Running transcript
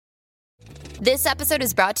This episode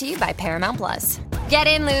is brought to you by Paramount Plus. Get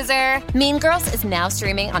in, loser! Mean Girls is now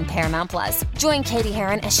streaming on Paramount Plus. Join Katie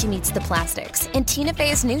Heron as she meets the plastics in Tina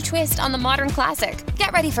Fey's new twist on the modern classic.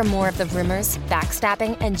 Get ready for more of the rumors,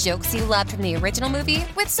 backstabbing, and jokes you loved from the original movie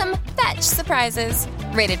with some fetch surprises.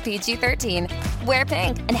 Rated PG-13. Wear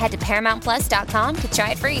pink and head to ParamountPlus.com to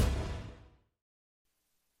try it free.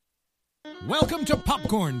 Welcome to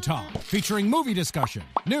Popcorn Talk, featuring movie discussion,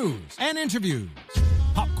 news, and interviews.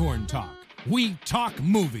 Popcorn Talk. We talk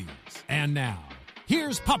movies. And now,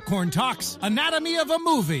 here's Popcorn Talk's Anatomy of a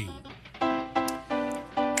Movie.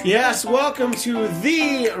 Yes, welcome to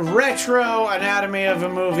the Retro Anatomy of a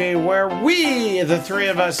Movie, where we, the three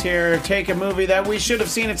of us here, take a movie that we should have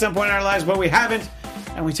seen at some point in our lives, but we haven't,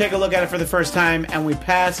 and we take a look at it for the first time, and we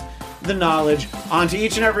pass the knowledge on to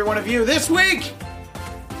each and every one of you. This week,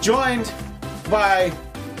 joined by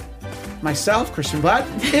myself, Christian Blatt,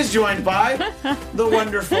 is joined by the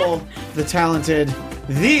wonderful, the talented,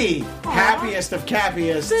 the happiest of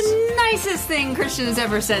cappiest. The nicest thing Christian has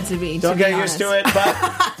ever said to me. Don't get used to it, but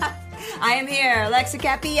I am here, Alexa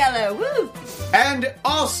Cappiello. Woo! And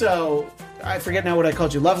also, I forget now what I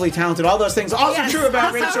called you. Lovely, talented, all those things. Also true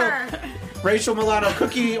about Rachel Milano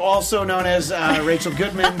Cookie, also known as Rachel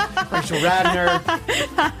Goodman, Rachel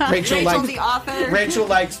Radner. Rachel the author. Rachel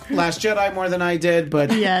liked Last Jedi more than I did,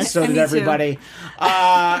 but Yes. so did everybody.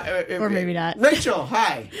 Or maybe not. Rachel,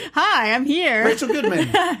 hi. Hi, I'm here. Rachel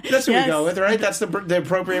Goodman. That's what Yes. we go with, right? That's the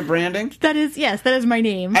appropriate branding. That is my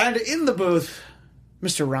name. And in the booth,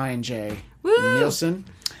 Mr. Ryan J. Nielsen.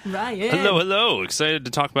 Ryan. Hello. Excited to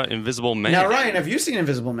talk about Invisible Man. Now, Ryan, have you seen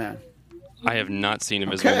Invisible Man? I have not seen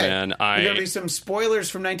Invisible Man. There are going to be some spoilers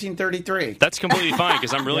from 1933. That's completely fine,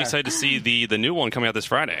 because I'm really excited to see the new one coming out this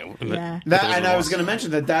Friday. Yeah. And I was going to mention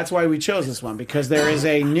that's why we chose this one, because there is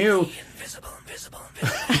a new... Invisible.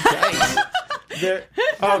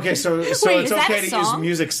 Okay, so it's okay to use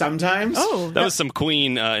music sometimes? Oh, That was some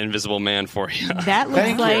Queen Invisible Man for you. that looks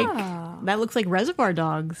Thank like you. that looks like Reservoir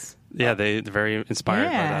Dogs. Yeah, they're very inspired by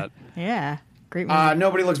that. Yeah. Great movie.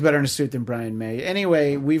 Nobody looks better in a suit than Brian May.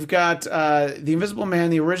 Anyway, we've got The Invisible Man,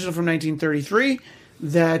 the original from 1933,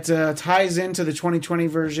 that ties into the 2020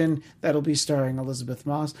 version that'll be starring Elizabeth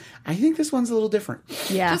Moss. I think this one's a little different.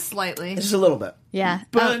 Yeah. Just slightly. Just a little bit. Yeah.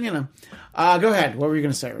 But, go ahead. What were you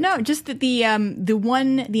going to say? Rachel? No, just that the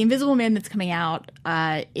Invisible Man that's coming out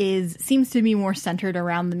seems to be more centered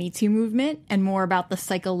around the Me Too movement and more about the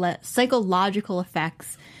psychological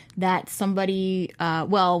effects that somebody,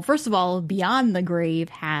 first of all, beyond the grave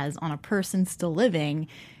has on a person still living,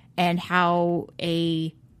 and how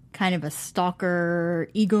a kind of a stalker,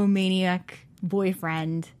 egomaniac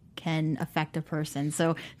boyfriend can affect a person.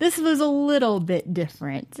 So this was a little bit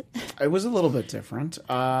different. It was a little bit different.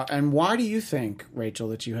 And why do you think, Rachel,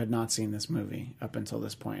 that you had not seen this movie up until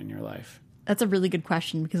this point in your life? That's a really good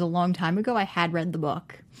question, because a long time ago I had read the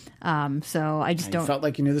book. So I just You felt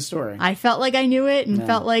like you knew the story. I felt like I knew it and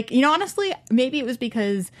felt like, honestly, maybe it was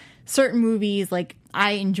because certain movies, like,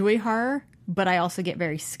 I enjoy horror, but I also get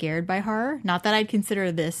very scared by horror. Not that I'd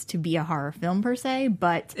consider this to be a horror film per se,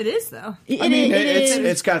 but It is, though.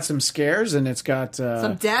 It's got some scares, and it's got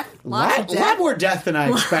Some death. a lot more death than I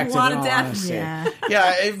expected. lot in of all death. honesty.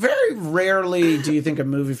 Yeah. Very rarely do you think a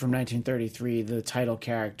movie from 1933, the title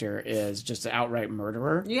character is just an outright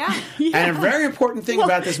murderer. Yeah. And a very important thing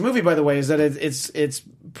about this movie, by the way, is that it's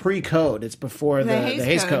pre-code. It's before the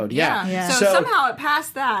Hays Code. Yeah. So somehow it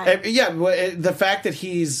passed that. The fact that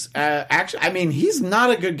he's he's not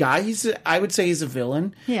a good guy. I would say he's a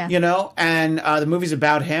villain. Yeah. And the movie's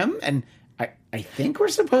about him, and I think we're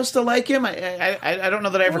supposed to like him. I don't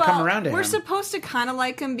know that I ever come around to him. We're supposed to kind of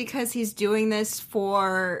like him because he's doing this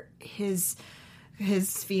for his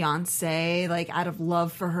fiance, like out of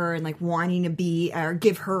love for her and like wanting to be or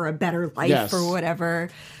give her a better life or whatever.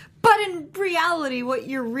 But in reality, what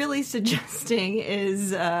you're really suggesting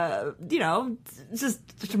is, just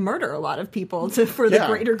to murder a lot of people for the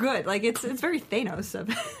greater good. Like it's very Thanos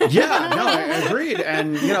of it. Yeah, no, I agreed.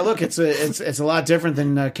 And look, it's a lot different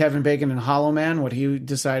than Kevin Bacon in Hollow Man, what he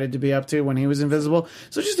decided to be up to when he was invisible.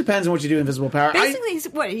 So it just depends on what you do. Invisible power. Basically,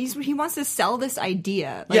 he wants to sell this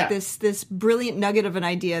idea, like this brilliant nugget of an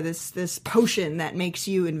idea, this potion that makes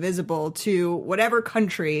you invisible to whatever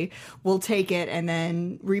country will take it and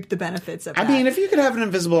then reap the benefits of that. I mean, if you could have an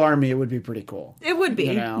invisible army, it would be pretty cool. It would be.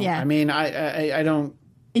 Yeah. I mean, I don't.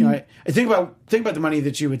 I think about the money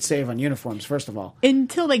that you would save on uniforms. First of all,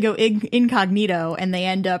 until they go incognito and they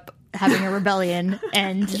end up having a rebellion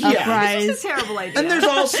and uprise. It's a terrible idea. And there's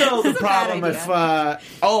also the problem if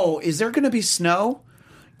is there going to be snow?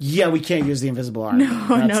 Yeah, we can't use the invisible army.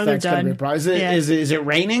 No, they're that's done. Be a problem. Is it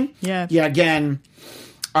raining? Yeah. Yeah. Again,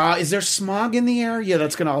 Is there smog in the air? Yeah,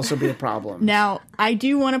 that's going to also be a problem. Now, I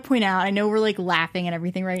do want to point out, I know we're like laughing and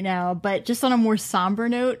everything right now, but just on a more somber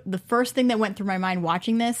note, the first thing that went through my mind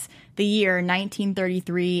watching this, the year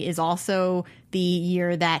 1933 is also the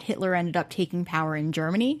year that Hitler ended up taking power in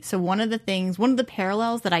Germany. So one of the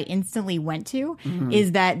parallels that I instantly went to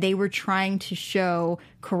is that they were trying to show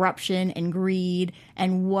corruption and greed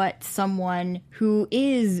and what someone who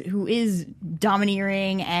is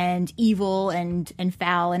domineering and evil and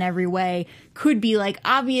foul in every way could be like.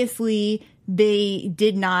 Obviously, they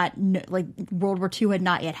did not, like, World War II had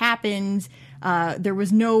not yet happened. There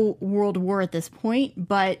was no world war at this point,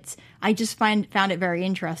 but I just found it very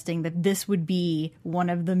interesting that this would be one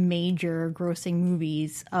of the major grossing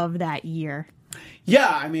movies of that year. Yeah,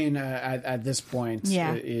 I mean, at this point,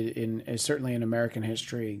 Yeah. certainly in American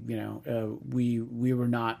history, we were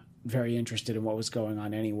not very interested in what was going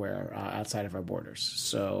on anywhere outside of our borders.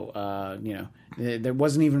 So, there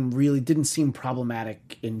wasn't even really, didn't seem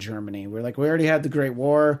problematic in Germany. We're like, we already had the Great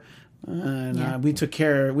War. And we took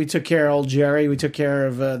care of old Jerry. We took care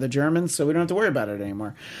of the Germans, so we don't have to worry about it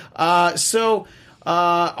anymore. Also,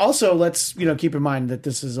 let's keep in mind that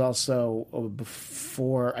this is also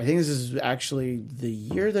before. I think this is actually the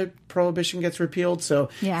year that Prohibition gets repealed. So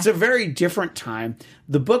it's a very different time.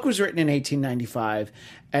 The book was written in 1895,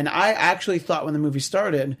 and I actually thought when the movie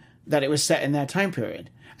started that it was set in that time period.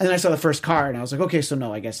 And then I saw the first car, and I was like, okay, so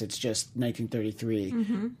no, I guess it's just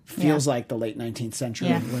 1933. Feels like the late 19th century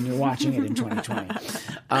when you're watching it in 2020.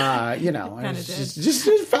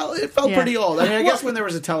 It felt pretty old. I mean, I guess when there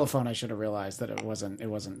was a telephone, I should have realized that it wasn't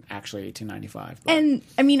actually 1895. But. And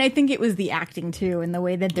I mean, I think it was the acting too, and the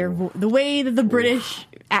way that the British.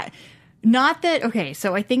 Not that okay,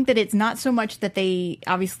 so I think that it's not so much that they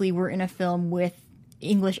obviously were in a film with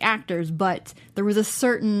English actors, but there was a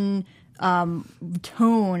certain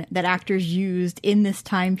tone that actors used in this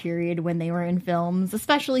time period when they were in films,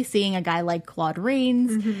 especially seeing a guy like Claude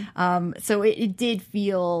Rains. So it did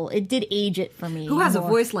age it for me. Who has a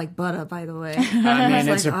voice like Butter, by the way? I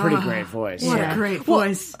mean, it's a pretty great voice. What a great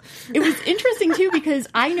voice. It was interesting too because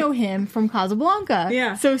I know him from Casablanca.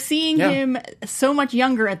 Yeah. So seeing him so much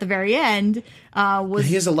younger at the very end was...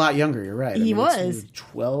 He is a lot younger, you're right. He was.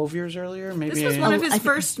 12 years earlier, maybe. This was one of his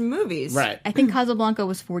first movies. Right. I think Casablanca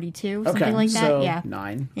was 42, something like that. So yeah.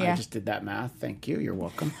 9. Yeah. I just did that math. Thank you. You're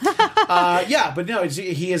welcome. But no,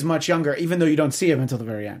 he is much younger, even though you don't see him until the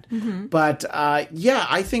very end. But I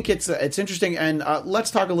think it's interesting. And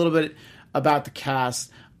let's talk a little bit about the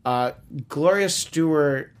cast. Gloria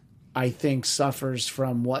Stewart, I think, suffers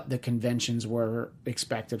from what the conventions were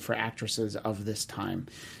expected for actresses of this time.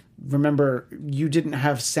 Remember, you didn't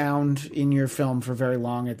have sound in your film for very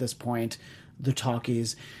long at this point. The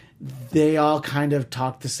talkies, they all kind of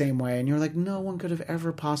talked the same way. And you're like, no one could have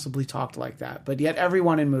ever possibly talked like that. But yet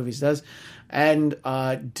everyone in movies does. And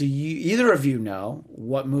do either of you know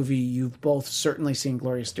what movie you've both certainly seen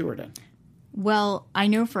Gloria Stewart in? Well, I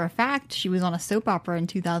know for a fact she was on a soap opera in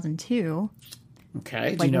 2002.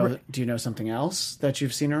 Okay. Do you know something else that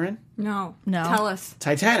you've seen her in? No. Tell us.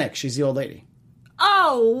 Titanic. She's the old lady.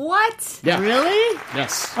 Oh, what? Yeah. Really?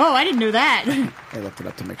 Yes. Oh, I didn't know that. I looked it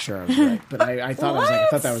up to make sure I was right, but I thought I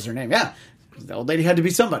thought that was her name. Yeah, the old lady had to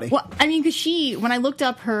be somebody. Well, I mean, because when I looked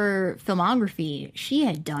up her filmography, she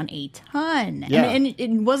had done a ton. Yeah. And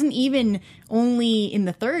it wasn't even only in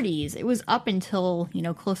the 30s. It was up until,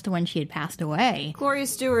 close to when she had passed away. Gloria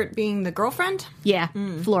Stewart being the girlfriend? Yeah,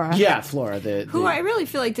 Flora. Yeah, Flora. Who I really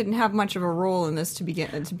feel like didn't have much of a role in this to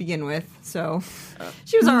begin with. So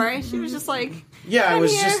she was all right. She was just like... Yeah, it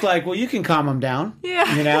was just like, well, you can calm him down.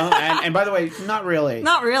 Yeah. And by the way, not really.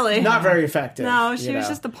 Not really. Not very effective. No, she was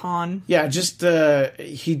just a pawn. Yeah, just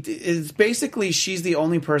it's basically she's the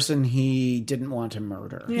only person he didn't want to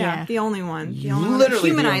murder. Yeah. The only one. The only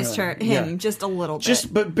Literally one that humanized him just a little bit.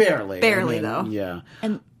 But barely. Barely, though. Yeah.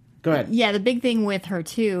 And go ahead. Yeah, the big thing with her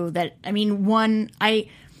too the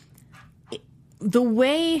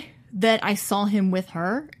way that I saw him with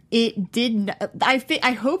her, it did.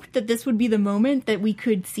 I hoped that this would be the moment that we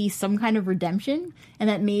could see some kind of redemption, and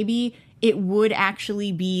that maybe it would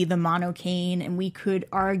actually be the monocaine, and we could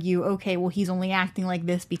argue, okay, well, he's only acting like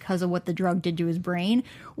this because of what the drug did to his brain.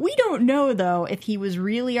 We don't know, though, if he was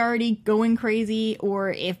really already going crazy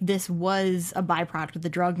or if this was a byproduct of the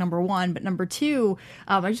drug, number one. But number two,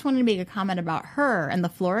 I just wanted to make a comment about her and the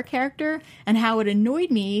Flora character and how it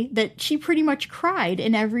annoyed me that she pretty much cried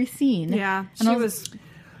in every scene. Yeah, and she was...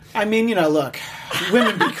 I mean, look,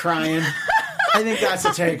 women be crying. I think that's a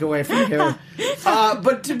takeaway from here.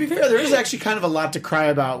 But to be fair, there is actually kind of a lot to cry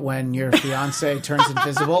about when your fiance turns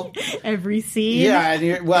invisible. Every scene. Yeah, and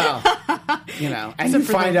you know, and you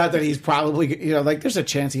find out that he's probably, you know, like there's a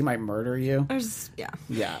chance he might murder you.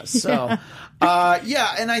 Yeah. So,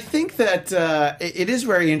 and I think that it is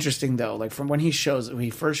very interesting though. Like from when he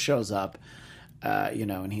first shows up, you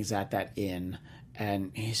know, and he's at that inn,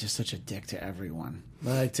 and he's just such a dick to everyone.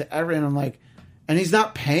 Like to everyone, I'm like, and he's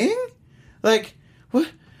not paying. Like what,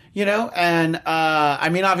 you know? And I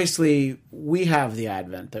mean, obviously, we have the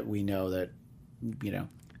advent that we know that, you know,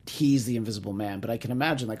 he's the Invisible Man, but I can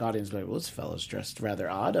imagine like audience like, well, this fellow's dressed rather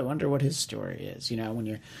odd. I wonder what his story is, you know, when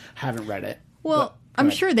you haven't read it. Well, I'm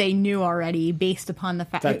sure they knew already based upon the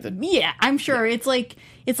fact that yeah, I'm sure it's like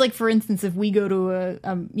for instance, if we go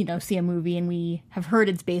to you know, see a movie and we have heard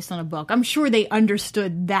it's based on a book, I'm sure they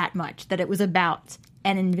understood that much, that it was about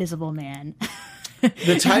an invisible man.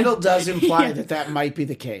 The title does imply that might be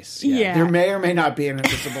the case. Yeah. There may or may not be an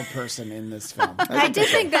invisible person in this film. I did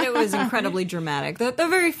think that it was incredibly dramatic. The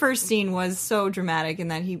very first scene was so dramatic in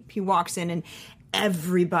that he walks in and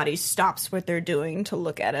everybody stops what they're doing to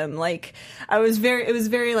look at him. Like it was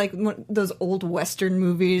very like those old Western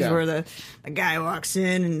movies where the guy walks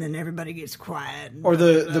in and then everybody gets quiet. Or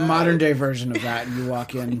the modern day version of that, and you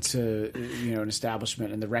walk into, you know, an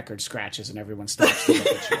establishment and the record scratches and everyone stops to look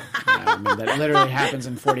at you. I mean, that literally happens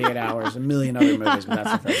in 48 Hours, a million other movies, but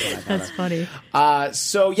that's the first one I thought That's of. funny.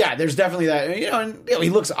 So yeah, there's definitely that, you know, and you know, he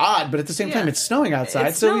looks odd, but at the same time it's snowing outside.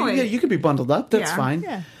 It's snowing. You could be bundled up, that's fine.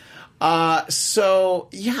 Yeah. So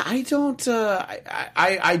yeah, I don't.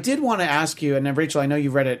 I did want to ask you, and then Rachel, I know you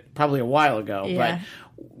read it probably a while ago, but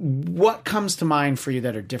what comes to mind for you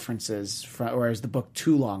that are differences, or is the book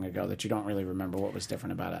too long ago that you don't really remember what was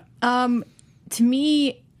different about it? To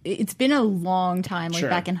me, it's been a long time, like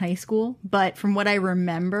back in high school, but from what I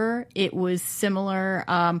remember, it was similar.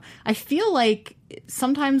 I feel like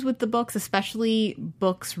sometimes with the books, especially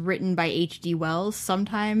books written by H.G. Wells,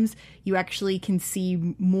 sometimes you actually can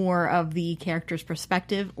see more of the character's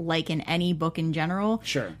perspective, like in any book in general.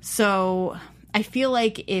 Sure. So I feel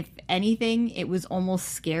like, if anything, it was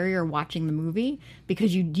almost scarier watching the movie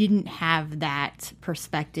because you didn't have that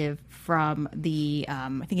perspective from the,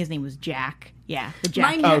 I think his name was Jack. Yeah, the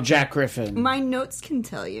Jack. Jack Griffin. My notes can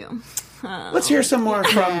tell you. Let's hear some more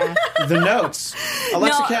from the notes.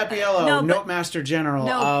 Alexa Cappiello, Notemaster General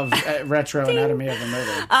of Retro Anatomy of a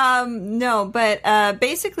Movie.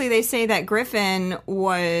 Basically they say that Griffin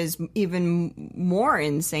was even more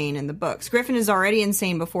insane in the books. Griffin is already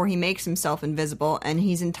insane before he makes himself invisible, and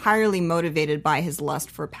he's entirely motivated by his lust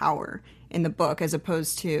for power in the book, as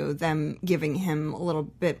opposed to them giving him a little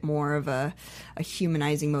bit more of a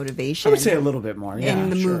humanizing motivation. I would say a little bit more, in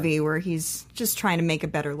the movie, where he's just trying to make a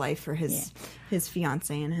better life for his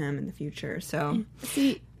fiancée and him in the future. So,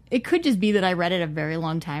 see, it could just be that I read it a very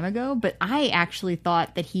long time ago, but I actually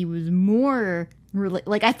thought that he was more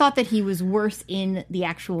I thought that he was worse in the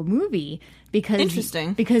actual movie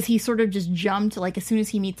because he sort of just jumped, like, as soon as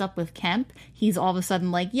he meets up with Kemp, he's all of a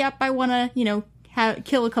sudden like, yep, I want to, you know,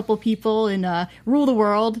 kill a couple people and rule the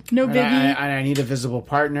world. No biggie. I need a visible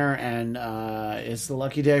partner, and it's the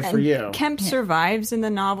lucky day for you. Kemp survives in the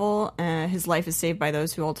novel. His life is saved by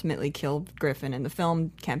those who ultimately killed Griffin. In the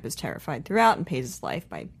film, Kemp is terrified throughout and pays his life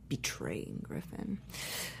by betraying Griffin.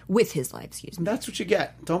 With his life, excuse me. That's what you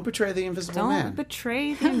get. Don't betray the Invisible Man. Don't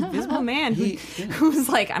betray the Invisible Man who's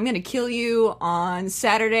like, I'm going to kill you on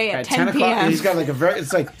Saturday at 10 p.m. He's got like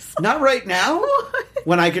it's like, not right now,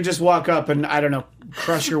 when I could just walk up and, I don't know,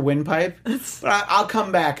 crush your windpipe. But I'll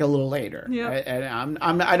come back a little later. Yep.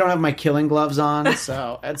 I don't have my killing gloves on,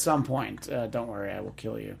 so at some point, don't worry, I will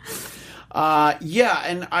kill you.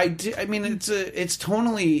 And I mean, it's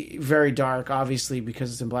tonally very dark, obviously,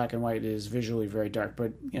 because it's in black and white. It is visually very dark,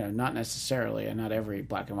 but, you know, not necessarily, and not every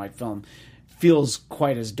black and white film feels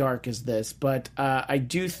quite as dark as this. But I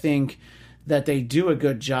do think that they do a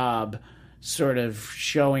good job sort of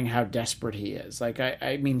showing how desperate he is. Like,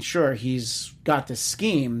 I mean, sure, he's got this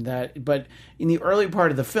scheme but in the early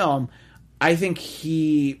part of the film, I think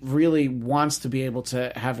he really wants to be able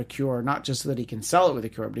to have a cure, not just so that he can sell it with a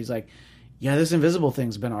cure, but he's like, yeah, this invisible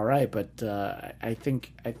thing's been all right, but I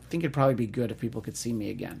think it'd probably be good if people could see me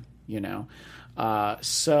again, you know?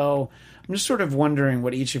 So I'm just sort of wondering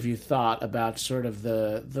what each of you thought about sort of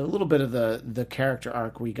the little bit of the character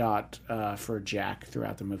arc we got for Jack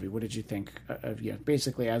throughout the movie. What did you think of,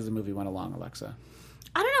 basically as the movie went along, Alexa?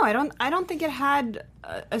 I don't know. I don't think it had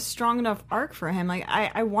a strong enough arc for him. Like,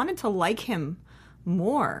 I wanted to like him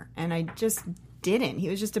more, and I just didn't. He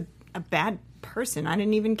was just a bad person. I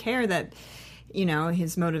didn't even care that, you know,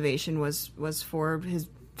 his motivation was for his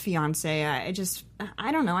fiance.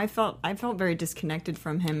 I don't know. I felt very disconnected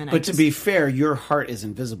from him. But to be fair, your heart is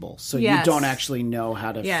invisible, so you don't actually know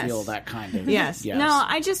how to feel that kind of. Yes. No,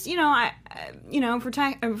 I just, you know,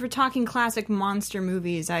 if we're talking classic monster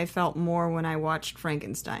movies, I felt more when I watched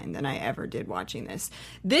Frankenstein than I ever did watching this.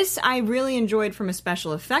 This I really enjoyed from a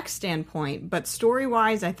special effects standpoint, but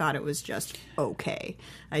story-wise, I thought it was just okay.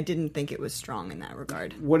 I didn't think it was strong in that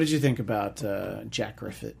regard. What did you think about Jack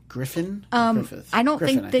Griffin? Griffith? I don't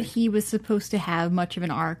think that he was supposed to have much of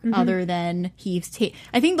an arc other than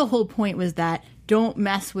I think the whole point was that don't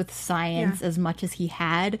mess with science as much as he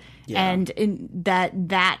had, and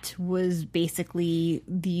that was basically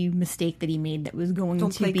the mistake that he made that was going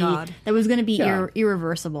to be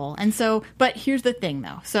irreversible. And so, but here's the thing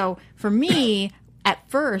though. So for me, at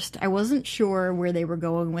first, I wasn't sure where they were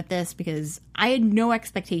going with this because I had no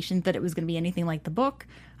expectations that it was going to be anything like the book.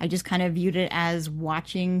 I just kind of viewed it as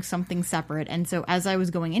watching something separate. And so as I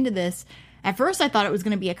was going into this, at first I thought it was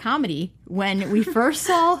going to be a comedy. When we first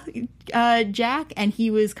saw Jack and he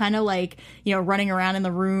was kind of like, running around in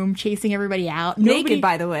the room, chasing everybody out. Naked,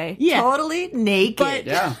 by the way. Yeah. Totally naked. But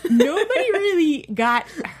nobody really got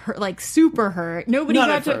hurt, like super hurt. Not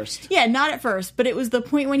at first. Yeah, not at first. But it was the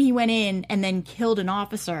point when he went in and then killed an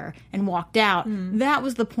officer and walked out. That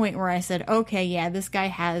was the point where I said, okay, yeah, this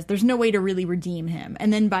guy there's no way to really redeem him.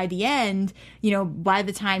 And then by the end, by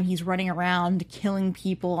the time he's running around killing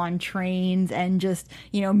people on trains and just,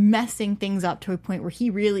 messing things up to a point where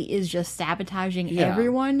he really is just sabotaging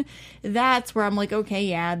everyone, that's where I'm like, okay,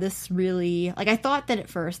 yeah, this really, I thought that at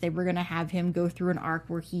first they were going to have him go through an arc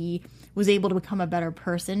where he was able to become a better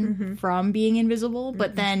person from being invisible,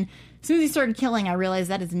 but then as soon as he started killing, I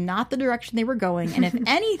realized that is not the direction they were going, and if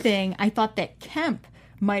anything, I thought that Kemp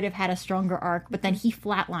might have had a stronger arc, but then he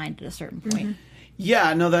flatlined at a certain point.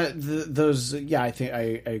 Yeah, no, I think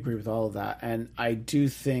I agree with all of that, and I do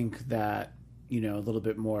think that a little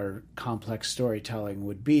bit more complex storytelling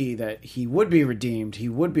would be that he would be redeemed, he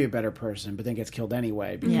would be a better person, but then gets killed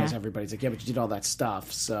anyway because everybody's like, yeah, but you did all that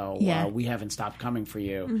stuff, so we haven't stopped coming for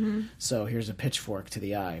you. So here's a pitchfork to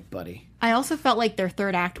the eye, buddy. I also felt like their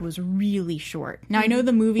third act was really short. Now, I know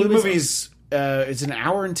the movie movie's... it's an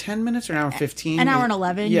hour and 10 minutes or an hour and 15? An hour and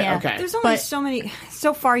 11, yeah. Okay. There's only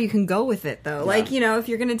so far you can go with it, though. Yeah. If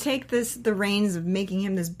you're going to take the reins of making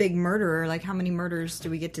him this big murderer, how many murders do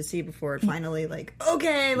we get to see before it finally,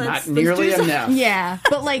 okay, let's Not nearly do enough. Yeah,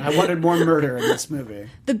 but I wanted more murder in this movie.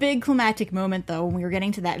 The big climactic moment, though, when we were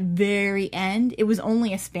getting to that very end, it was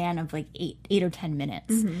only a span of 8 or 10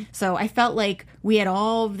 minutes. So I felt like we had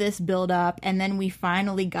all of this build up, and then we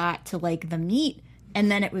finally got to, the meat,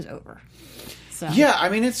 and then it was over. So. Yeah, I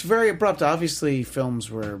mean, it's very abrupt. Obviously, films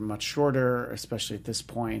were much shorter, especially at this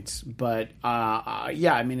point. But,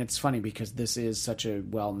 I mean, it's funny because this is such a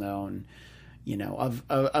well-known,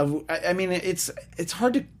 I mean, it's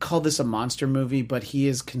hard to call this a monster movie, but he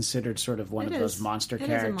is considered sort of one of those monster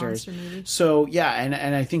characters. Is a monster movie. So, yeah,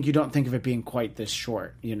 and I think you don't think of it being quite this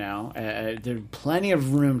short, There's plenty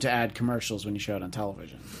of room to add commercials when you show it on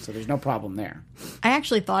television. So there's no problem there. I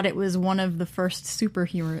actually thought it was one of the first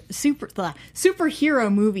superhero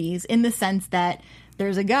movies in the sense that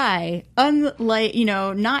there's a guy, unlike,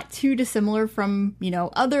 not too dissimilar from,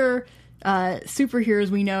 other superheroes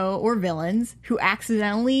we know or villains who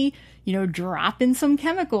accidentally drop in some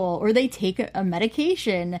chemical or they take a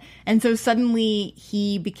medication, and so suddenly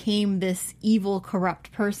he became this evil,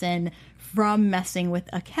 corrupt person from messing with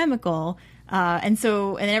a chemical. And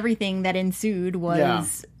everything that ensued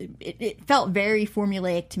was, it felt very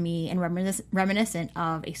formulaic to me and reminiscent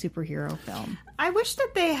of a superhero film. I wish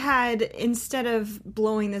that they had, instead of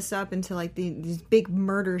blowing this up into these big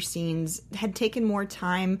murder scenes, had taken more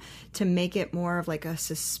time to make it more of a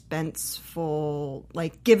suspenseful,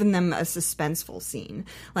 given them a suspenseful scene,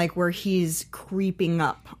 where he's creeping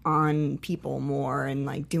up on people more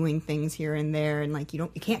and doing things here and there, and you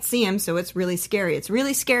can't see him, so it's really scary. It's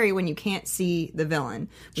really scary when you can't see the villain.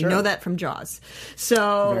 We know that from Jaws.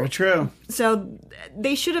 So very true. So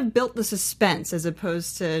they should have built the suspense as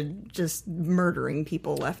opposed to just murdering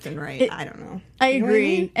people left and right. I don't know. I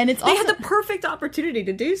agree. And they had the perfect opportunity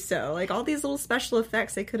to do so. All these little special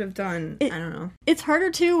effects they could have done. I don't know. It's harder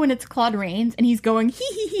too when it's Claude Rains and he's going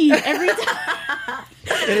hee hee hee every time.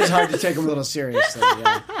 It is hard to take him a little seriously.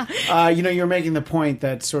 Yeah. You're making the point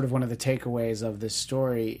that sort of one of the takeaways of this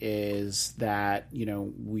story is that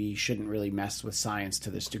we shouldn't really mess with science to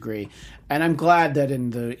this degree, and I'm glad that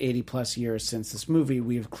in the 80 plus years since this movie,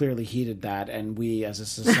 we have clearly heeded that, and we as a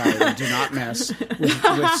society do not mess with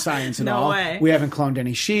science at all. No way. We haven't cloned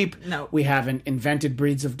any sheep. No. We haven't invented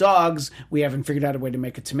breeds of dogs. We haven't figured out a way to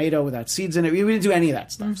make a tomato without seeds in it. We didn't do any of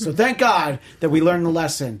that stuff. So thank God that we learned the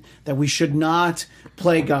lesson that we should not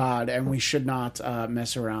play God and we should not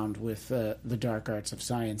mess around with the dark arts of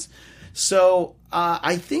science. So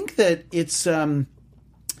I think that it's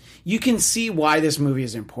you can see why this movie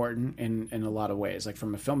is important in a lot of ways. Like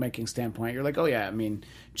from a filmmaking standpoint, you're like, oh yeah, I mean,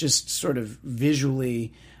 just sort of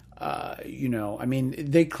visually, you know, I mean,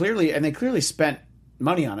 they clearly spent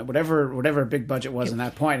money on it, whatever big budget was in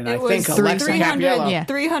that point. And I think Alexa Capriello,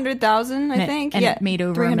 300,000, I think. And yeah, it made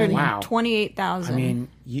over 328,000. I mean,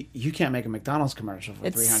 you can't make a McDonald's commercial for $300,000.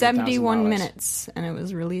 It's 71 minutes, and it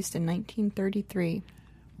was released in 1933.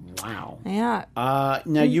 Wow. Yeah.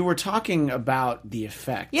 Now, you were talking about the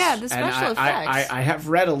effects. Yeah, the special effects. I have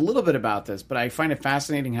read a little bit about this, but I find it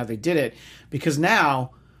fascinating how they did it, because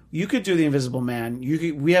now you could do the Invisible Man.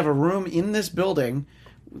 We have a room in this building.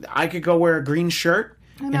 I could go wear a green shirt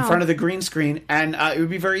in front of the green screen, and it would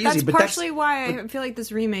be very easy. That's partially why I feel like this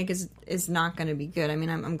remake is not going to be good. I mean,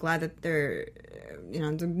 I'm glad that they're, you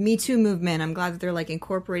know, the Me Too movement. I'm glad that they're like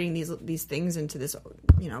incorporating these things into this,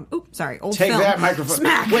 you know. Oops, sorry, old Take film. that microphone.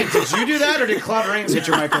 Smack. Wait, did you do that, or did Claude Rains hit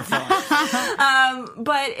your microphone?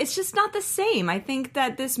 But it's just not the same. I think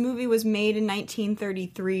that this movie was made in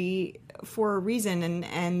 1933 for a reason,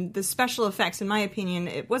 and the special effects, in my opinion,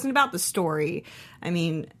 it wasn't about the story. I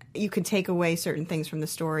mean, you could take away certain things from the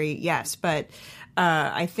story, yes, but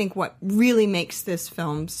I think what really makes this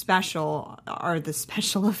film special are the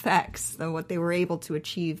special effects, what they were able to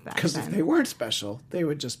achieve back then. Because if they weren't special, they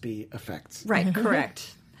would just be effects. Right,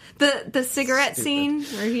 correct. The cigarette scene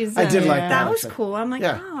where he's... I did like that. That was cool. I'm like,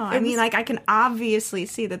 I mean, like, I can obviously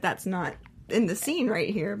see that that's not in the scene right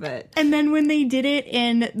here, but... And then when they did it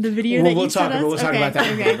in the video that you sent us... We'll talk about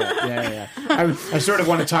that. Okay. Yeah. I sort of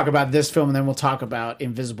want to talk about this film, and then we'll talk about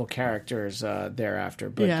invisible characters thereafter.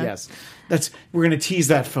 But yes, we're going to tease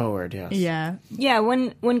that forward, yes. Yeah,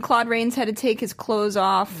 when Claude Rains had to take his clothes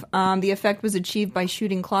off, the effect was achieved by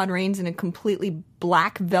shooting Claude Rains in a completely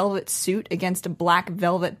black velvet suit against a black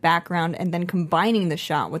velvet background, and then combining the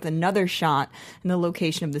shot with another shot in the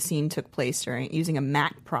location of the scene took place using a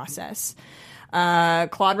matte process.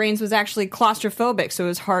 Claude Rains was actually claustrophobic, so it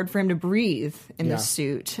was hard for him to breathe in the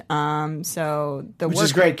suit. Which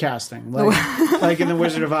is great casting, like in The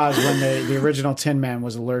Wizard of Oz when the original Tin Man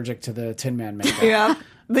was allergic to the Tin Man makeup. Yeah.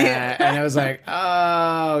 And it was like,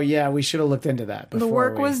 oh yeah, we should have looked into that. The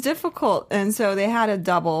work was difficult, and so they had a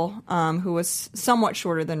double who was somewhat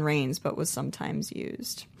shorter than Rains, but was sometimes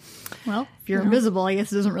used. Well, if you're invisible, I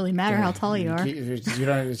guess it doesn't really matter how tall you are.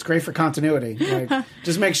 It's great for continuity. Like,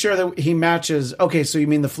 just make sure that he matches. Okay, so you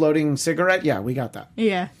mean the floating cigarette? Yeah, we got that.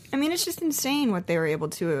 Yeah. I mean, it's just insane what they were able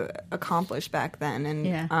to accomplish back then.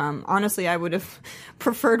 And honestly, I would have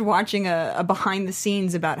preferred watching a behind the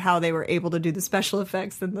scenes about how they were able to do the special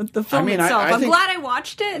effects than the film itself. I'm glad I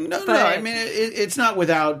watched it. No, I mean, it's not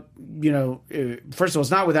without, you know, first of all,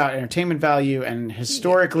 it's not without entertainment value, and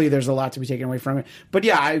historically there's a lot to be taken away from it. But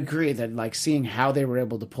yeah, I agree that like seeing how they were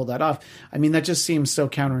able to pull that off, I mean, that just seems so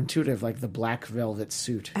counterintuitive, like the black velvet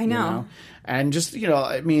suit. I know. You know? And just, you know,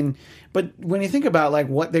 I mean, but when you think about like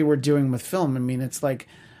what they were doing with film, I mean, it's like,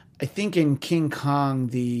 I think in King Kong,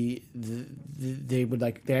 they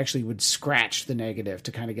actually would scratch the negative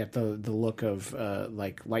to kind of get the look of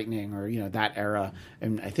like lightning, or, you know, that era.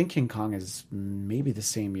 And I think King Kong is maybe the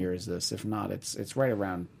same year as this. If not, it's right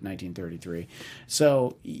around 1933.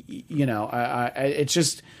 So, you know, it's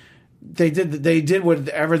just, they did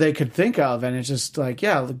whatever they could think of, and it's just like,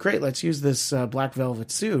 yeah, great, let's use this black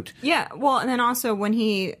velvet suit. Yeah, well, and then also when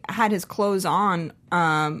he had his clothes on,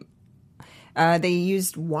 they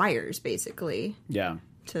used wires, basically. Yeah.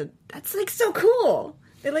 That's like so cool.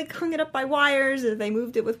 They like hung it up by wires, and they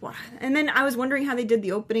moved it with wire. And then I was wondering how they did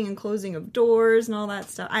the opening and closing of doors and all that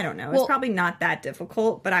stuff. I don't know. It's probably not that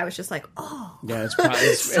difficult, but I was just like, oh. Yeah,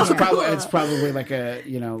 it's probably like a,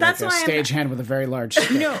 you know, like a stagehand with a very large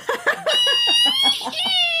stick. No.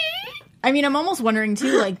 I mean, I'm almost wondering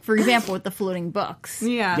too, like, for example, with the floating books.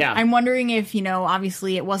 Yeah. I'm wondering if, you know,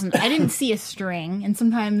 obviously it wasn't, I didn't see a string, and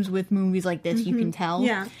sometimes with movies like this, you can tell.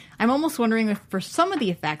 Yeah. I'm almost wondering if for some of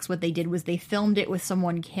the effects, what they did was they filmed it with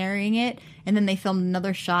someone carrying it, and then they filmed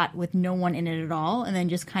another shot with no one in it at all, and then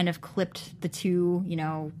just kind of clipped the two, you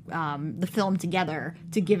know, the film together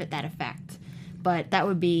to give it that effect. But that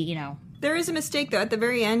would be, you know... There is a mistake, though. At the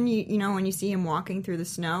very end, you know, when you see him walking through the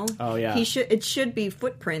snow, it should be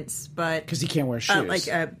footprints, but because he can't wear shoes, like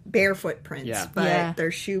bare footprints, but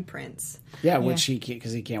they're shoe prints. Yeah, which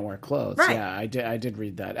because he can't wear clothes. Right. Yeah, I did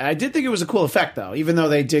read that. I did think it was a cool effect, though, even though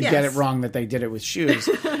they did get it wrong that they did it with shoes.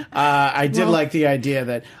 I did like the idea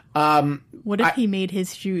that. What if he made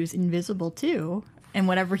his shoes invisible too? and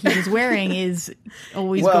whatever he was wearing is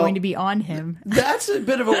always going to be on him. That's a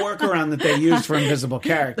bit of a workaround that they used for invisible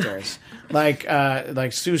characters. Like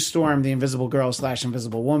Sue Storm, the Invisible Girl /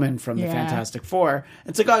 Invisible Woman from the Fantastic Four.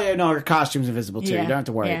 It's like, oh yeah, no, her costume's invisible too. You don't have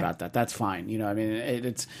to worry about that. That's fine. You know, I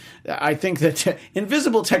mean, I think that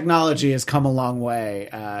invisible technology has come a long way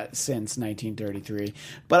since 1933.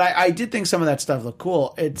 But I did think some of that stuff looked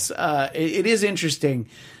cool. It is interesting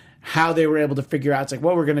how they were able to figure out, it's like,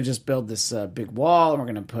 well, we're going to just build this big wall, and we're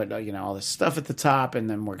going to put all this stuff at the top, and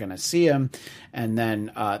then we're going to see him, and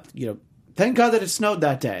then thank God that it snowed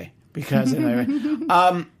that day, because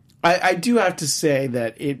I do have to say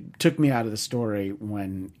that it took me out of the story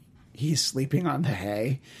when he's sleeping on the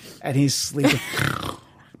hay, and he's sleeping.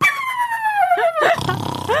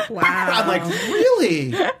 Wow. I'm like, really?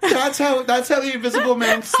 That's how the Invisible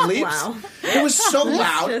Man sleeps? Wow. It was so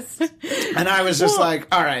loud. And I was just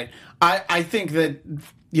like, all right. I think that,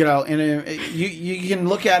 you can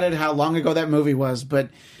look at it how long ago that movie was, but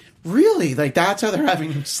really, like, that's how they're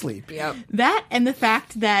having him sleep. Yep. That and the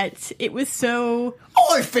fact that it was so...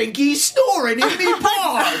 I think he's snoring in me pond.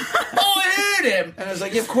 I heard him. And I was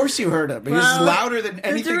like, yeah, of course you heard him. He was louder than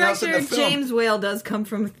anything else in the film. James Whale does come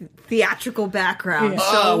from a theatrical background.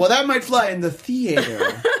 Yeah. So. Well, that might fly in the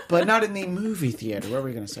theater, but not in the movie theater. What were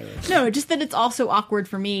we going to say? No, just that it's also awkward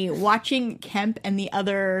for me watching Kemp and the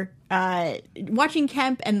other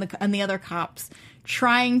cops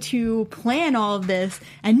trying to plan all of this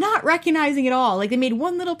and not recognizing it all. Like, they made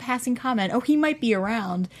one little passing comment, oh, he might be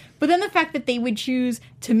around. But then the fact that they would choose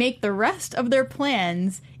to make the rest of their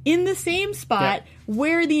plans in the same spot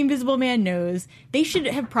where the Invisible Man knows, they should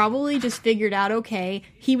have probably just figured out, okay,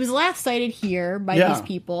 he was last sighted here by these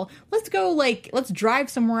people. Let's go, let's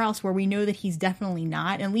drive somewhere else where we know that he's definitely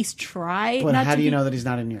not, and at least try. But how do you know that he's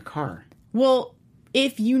not in your car? Well,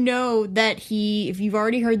 if you know that if you've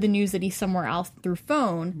already heard the news that he's somewhere else through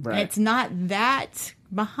phone, and it's not that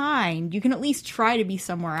behind, you can at least try to be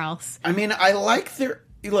somewhere else. I mean, I like their...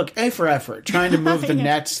 Look, A for effort, trying to move the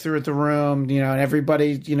nets through the room, and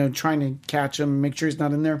everybody, trying to catch him, make sure he's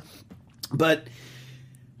not in there. But,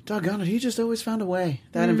 doggone it, he just always found a way.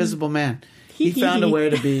 That Invisible Man. He found a way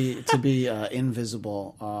to be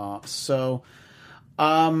invisible. Are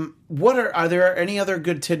there any other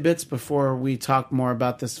good tidbits before we talk more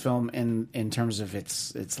about this film in terms of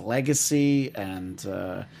its legacy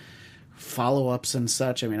and follow-ups and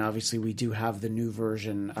such? I mean, obviously we do have the new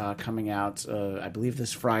version coming out, I believe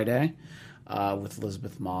this Friday, with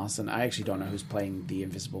Elizabeth Moss, and I actually don't know who's playing the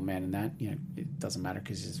Invisible Man in that. It doesn't matter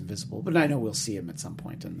because he's invisible, but I know we'll see him at some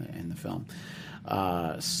point in the film.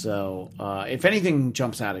 So if anything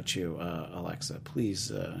jumps out at you, Alexa,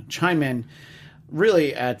 please chime in.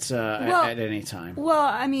 Really, at any time. Well,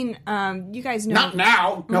 I mean, you guys know... Not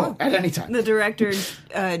now! No, at any time. The director,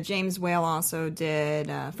 James Whale, also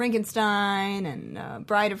did Frankenstein and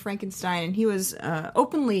Bride of Frankenstein, and he was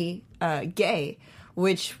openly gay,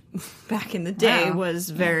 which back in the day was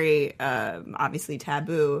very obviously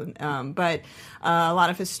taboo. But a lot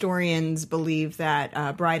of historians believe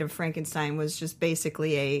that Bride of Frankenstein was just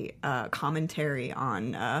basically a commentary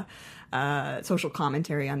on... social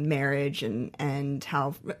commentary on marriage and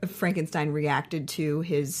how Frankenstein reacted to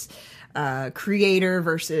his creator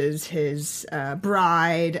versus his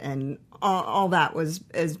bride, and all that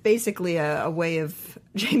is basically a way of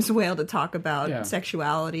James Whale to talk about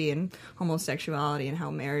sexuality and homosexuality and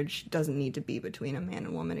how marriage doesn't need to be between a man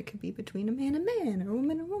and woman. It could be between a man and man, or a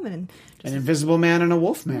woman and woman. An invisible man and a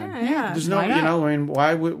wolf man. Yeah. There's no, I mean,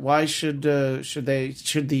 why should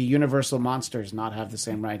the Universal monsters not have the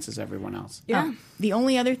same rights as everyone else? Yeah. The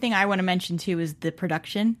only other thing I want to mention too is the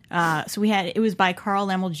production. So it was by Carl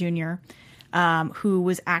Laemmle Jr., who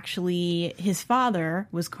was actually, his father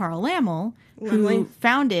was Carl Laemmle, who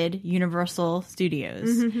founded Universal Studios.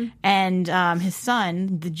 Mm-hmm. And his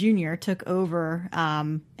son, the junior, took over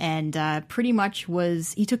and pretty much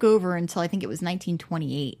he took over until I think it was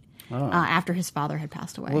 1928. After his father had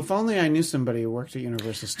passed away. Well, if only I knew somebody who worked at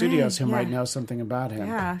Universal Studios who might know something about him.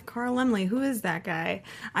 Yeah, Carl Laemmle. Who is that guy?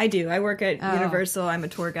 I do. I work at Universal. I'm a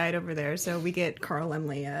tour guide over there, so we get Carl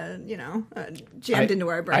Laemmle, jammed into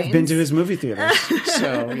our brains. I've been to his movie theaters,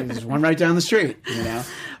 so there's one right down the street.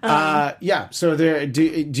 So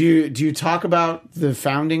do you talk about the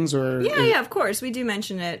foundings or? Yeah, of course. We do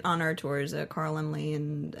mention it on our tours, Carl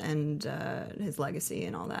Laemmle and his legacy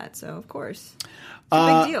and all that. So of course. It's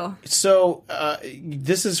a big deal. So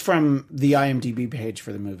this is from the IMDb page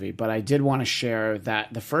for the movie, but I did want to share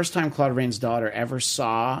that the first time Claude Rains' daughter ever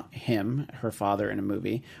saw her father, in a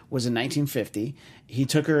movie was in 1950. He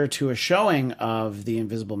took her to a showing of The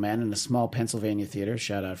Invisible Man in a small Pennsylvania theater.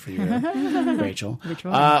 Shout out for you, Rachel. Which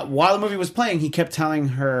one? While the movie was playing, he kept telling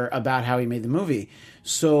her about how he made the movie.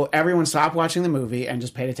 So everyone stopped watching the movie and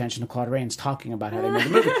just paid attention to Claude Rains talking about how they made the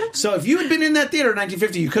movie. So if you had been in that theater in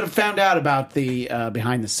 1950, you could have found out about the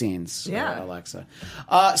behind the scenes, Alexa.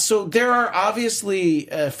 So there are obviously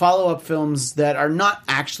follow-up films that are not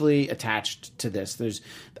actually attached to this. There's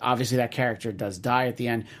obviously that character does die at the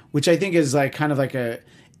end, which I think is like kind of like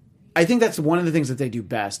I think that's one of the things that they do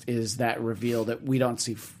best is that reveal that we don't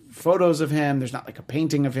see photos of him. There's not like a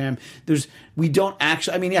painting of him. We don't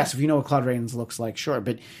actually, I mean, yes, if you know what Claude Rains looks like, sure,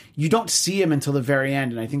 but you don't see him until the very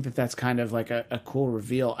end. And I think that that's kind of like a cool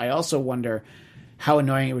reveal. I also wonder how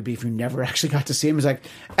annoying it would be if you never actually got to see him. It's like,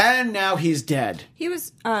 and now he's dead. He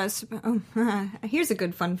was, here's a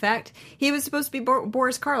good fun fact. He was supposed to be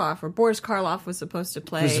Boris Karloff, or Boris Karloff was supposed to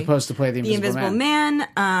play... The Invisible Man.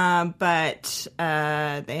 But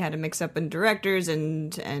they had a mix-up in directors,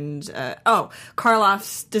 and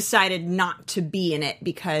Karloff decided not to be in it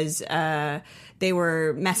because... they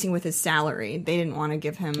were messing with his salary. They didn't want to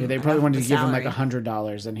give him. Yeah, they probably wanted to give him like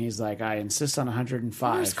 $100, and he's like, "I insist on $105."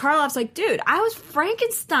 Karloff's like, "Dude, I was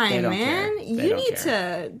Frankenstein, man. Care. You need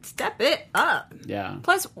to step it up." Yeah.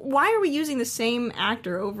 Plus, why are we using the same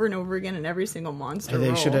actor over and over again in every single monster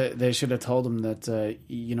role? They should have told him that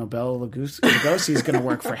Bela Lugosi is going to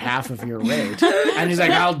work for half of your rate, and he's like,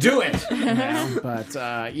 "I'll do it." But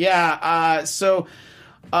so.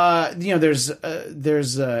 There's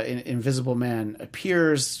Invisible Man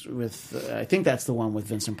appears with I think that's the one with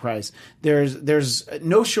Vincent Price. There's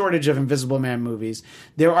no shortage of Invisible Man movies.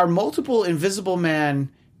 There are multiple Invisible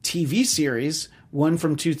Man TV series, one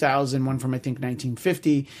from 2000, one from I think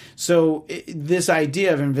 1950. So this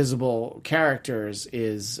idea of invisible characters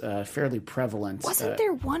is fairly prevalent. Wasn't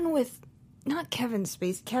there one with? Not Kevin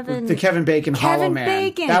Spacey. The Kevin Bacon Hollow Man.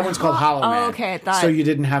 Bacon. That one's called Hollow Man. Oh, okay. So you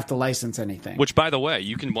didn't have to license anything. Which, by the way,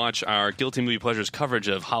 you can watch our Guilty Movie Pleasures coverage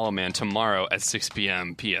of Hollow Man tomorrow at 6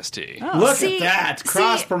 p.m. PST. Oh. Look at that.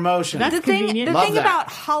 Cross-promotion. That's convenient. The thing about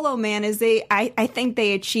Hollow Man is I think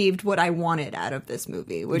they achieved what I wanted out of this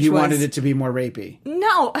movie. Which you wanted it to be more rapey.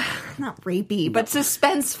 No, not rapey, but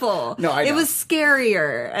suspenseful. No, I know. It was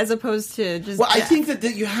scarier as opposed to just... Well, I think that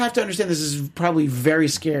you have to understand this is probably very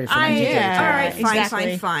scary for 1933. All right,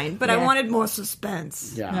 exactly. fine. But I wanted more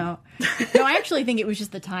suspense. Yeah. No, I actually think it was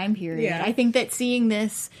just the time period. Yeah. I think that seeing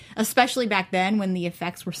this, especially back then when the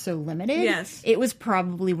effects were so limited, it was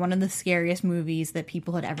probably one of the scariest movies that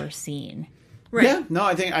people had ever seen. Right. Yeah, no,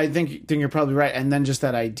 I think you're probably right. And then just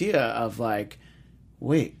that idea of like,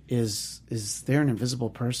 wait, is there an invisible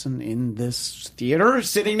person in this theater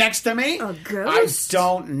sitting next to me? A ghost? I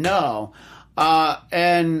don't know.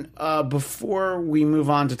 Before we move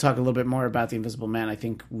on to talk a little bit more about The Invisible Man, I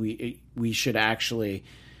think we should actually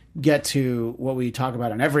get to what we talk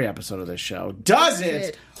about on every episode of this show. Does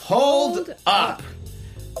it hold up?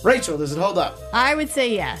 Rachel, does it hold up? I would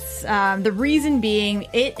say yes. The reason being,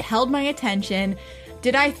 it held my attention.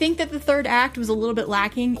 Did I think that the third act was a little bit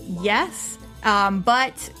lacking? Yes.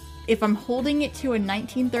 But if I'm holding it to a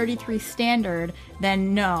 1933 standard,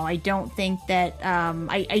 then no, I don't think that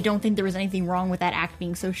I don't think there was anything wrong with that act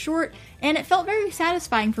being so short, and it felt very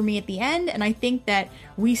satisfying for me at the end. And I think that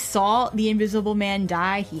we saw the Invisible Man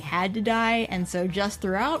die; he had to die, and so just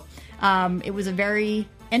throughout, it was a very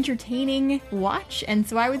entertaining watch. And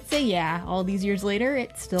so I would say, yeah, all these years later,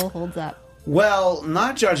 it still holds up. Well,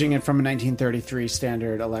 not judging it from a 1933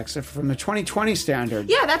 standard, Alexa, from the 2020 standard.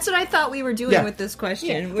 Yeah, that's what I thought we were doing with this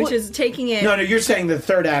question, which is taking it... No, you're saying the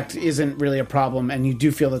third act isn't really a problem, and you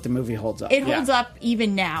do feel that the movie holds up. It holds up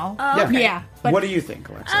even now. Okay. Yeah. But what do you think,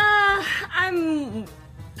 Alexa? I'm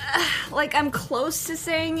close to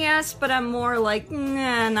saying yes, but I'm more like,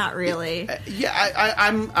 nah, not really.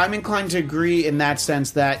 I'm inclined to agree in that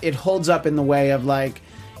sense that it holds up in the way of like,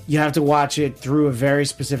 you have to watch it through a very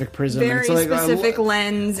specific prism. Very specific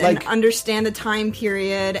lens, and understand the time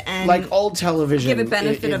period. And like old television, give it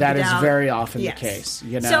benefit of that the is doubt. very often the case.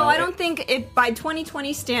 You know? So I don't think, by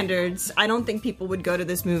 2020 standards, I don't think people would go to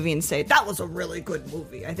this movie and say, that was a really good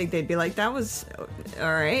movie. I think they'd be like, that was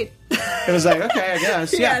all right. It was like, okay, I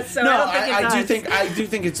guess. Yeah. So no, I do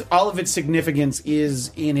think it's all of its significance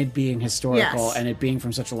is in it being historical and it being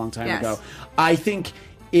from such a long time ago. I think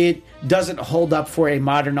it doesn't hold up for a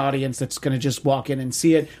modern audience that's going to just walk in and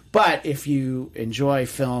see it, But if you enjoy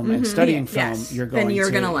film and studying film, you're going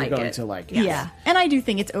to like it. Yeah. And I do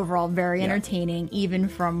think it's overall very entertaining, even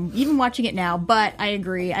watching it now. But I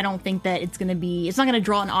agree. I don't think that it's not going to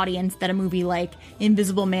draw an audience that a movie like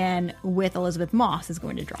Invisible Man with Elizabeth Moss is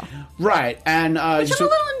going to draw. Right. And which I'm a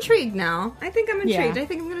little intrigued now. I think I'm intrigued. I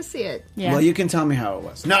think I'm going to see it. Yeah. Well, you can tell me how it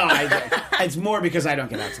was. No, it's more because I don't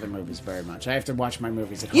get out to the movies very much. I have to watch my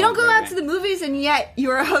movies at home. You don't go out to the movies, and yet you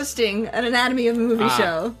are hosting an Anatomy of a Movie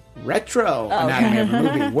show. Retro Anatomy of a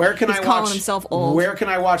Movie. Where can I watch? Calling himself old. Where can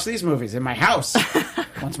I watch these movies? In my house.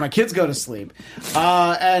 Once my kids go to sleep.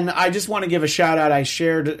 And I just want to give a shout out. I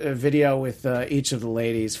shared a video with each of the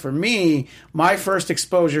ladies. For me, my first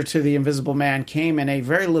exposure to The Invisible Man came in a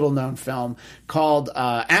very little known film called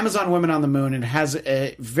Amazon Women on the Moon. It has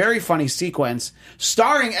a very funny sequence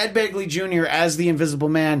starring Ed Begley Jr. as the Invisible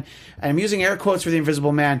Man. And I'm using air quotes for the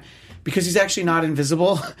Invisible Man because he's actually not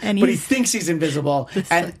invisible, but he thinks he's invisible.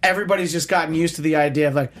 And everybody's just gotten used to the idea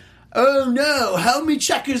of like, oh no, how many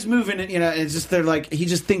checkers moving? And, it's just, they're like, he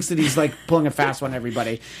just thinks that he's like pulling a fast one on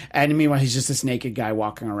everybody. And meanwhile, he's just this naked guy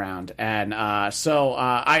walking around. And so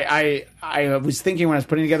I was thinking when I was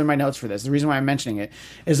putting together my notes for this, the reason why I'm mentioning it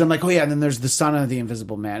is I'm like, oh yeah, and then there's the son of the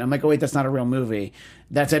Invisible Man. I'm like, oh wait, that's not a real movie.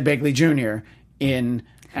 That's Ed Begley Jr. in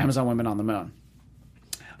Amazon Women on the Moon.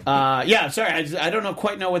 Sorry, I don't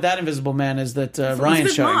quite know what that Invisible Man is that Ryan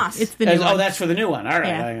showed. Moss. It's the new one. Oh, that's for the new one. All right,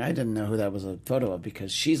 Yeah. I didn't know who that was a photo of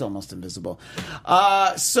because she's almost invisible.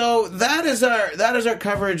 So that is our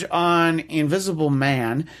coverage on Invisible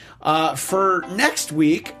Man. For next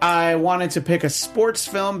week, I wanted to pick a sports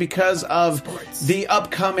film because of the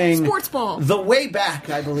upcoming Sports Ball. The Way Back,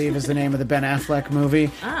 I believe, is the name of the Ben Affleck movie.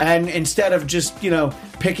 And instead of just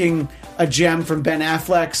picking a gem from Ben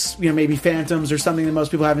Affleck's, maybe Phantoms or something that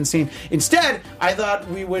most people haven't seen. Instead, I thought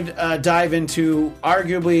we would dive into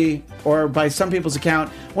arguably, or by some people's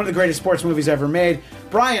account, one of the greatest sports movies ever made,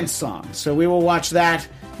 Brian's Song. So we will watch that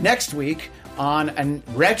next week on a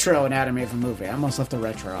retro Anatomy of a Movie. I almost left the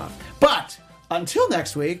retro off. But until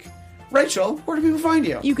next week, Rachel, where do people find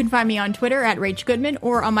you? You can find me on Twitter at Rach Goodman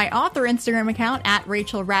or on my author Instagram account at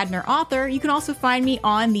Rachel Radner Author. You can also find me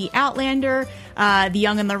on The Outlander, The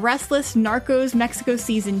Young and the Restless, Narcos Mexico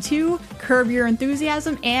Season 2, Curb Your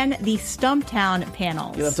Enthusiasm, and the Stumptown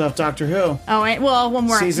panels. You left off Doctor Who. Oh, one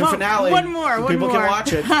more. Season finale. One more. People can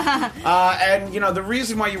watch it. And, the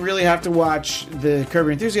reason why you really have to watch the Curb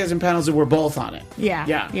Your Enthusiasm panels is we're both on it.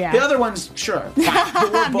 Yeah. The other ones, sure. Fine,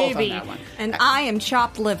 but we're both Maybe. on that one. And I am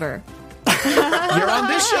chopped liver. You're on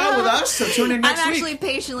this show with us, so tune in next week. I'm actually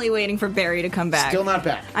patiently waiting for Barry to come back. Still not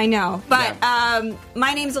back. I know. But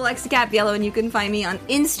my name's Alexa Capiello, and you can find me on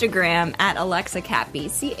Instagram at Alexa Cappy,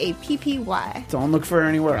 Cappy. Don't look for her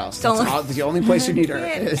anywhere else. The only place you need her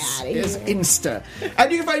is Insta.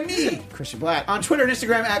 And you can find me, Christian Blatt, on Twitter and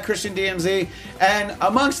Instagram at ChristianDMZ. And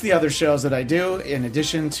amongst the other shows that I do, in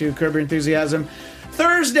addition to Curb Your Enthusiasm,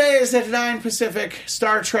 Thursdays at 9 Pacific,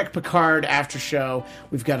 Star Trek Picard after show.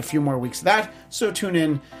 We've got a few more weeks of that, so tune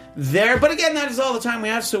in there. But again, that is all the time we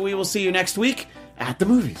have, so we will see you next week at the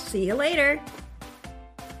movies. See you later.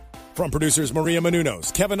 From producers Maria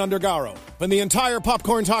Menounos, Kevin Undergaro, and the entire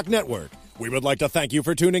Popcorn Talk Network, we would like to thank you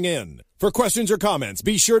for tuning in. For questions or comments,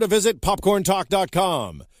 be sure to visit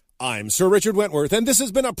popcorntalk.com. I'm Sir Richard Wentworth, and this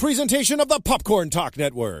has been a presentation of the Popcorn Talk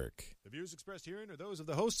Network. The views expressed herein are those of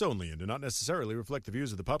the hosts only and do not necessarily reflect the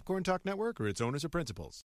views of the Popcorn Talk Network or its owners or principals.